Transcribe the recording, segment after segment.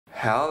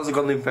How's it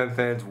going,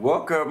 fans?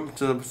 Welcome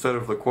to an episode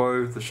of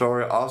LUQOTW, the show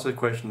where I ask a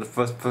question, the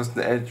first person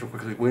to answer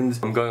quickly wins.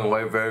 I'm going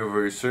away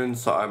very soon,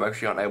 so I'm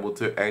actually unable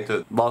to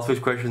answer last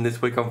week's question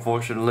this week,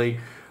 unfortunately.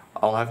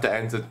 I'll have to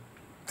answer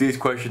this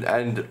question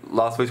and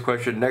last week's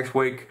question next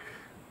week.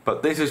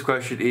 But this week's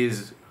question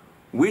is,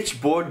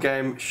 which board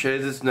game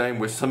shares its name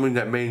with something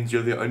that means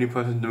you're the only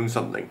person doing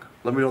something?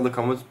 Let me know in the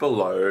comments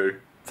below.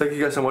 Thank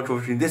you guys so much for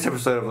watching this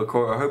episode of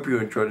LUQOTW. I hope you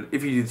enjoyed it.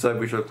 If you did so,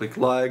 be sure to click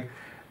like.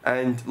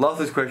 And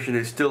last week's question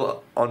is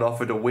still on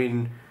offer to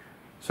win,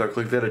 so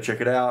click there to check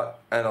it out,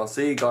 and I'll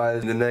see you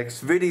guys in the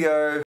next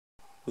video.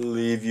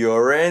 Leave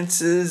your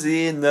answers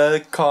in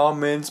the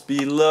comments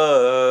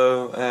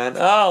below, and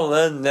I'll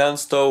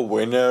announce the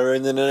winner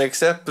in the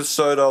next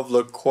episode of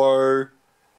LUQOTW.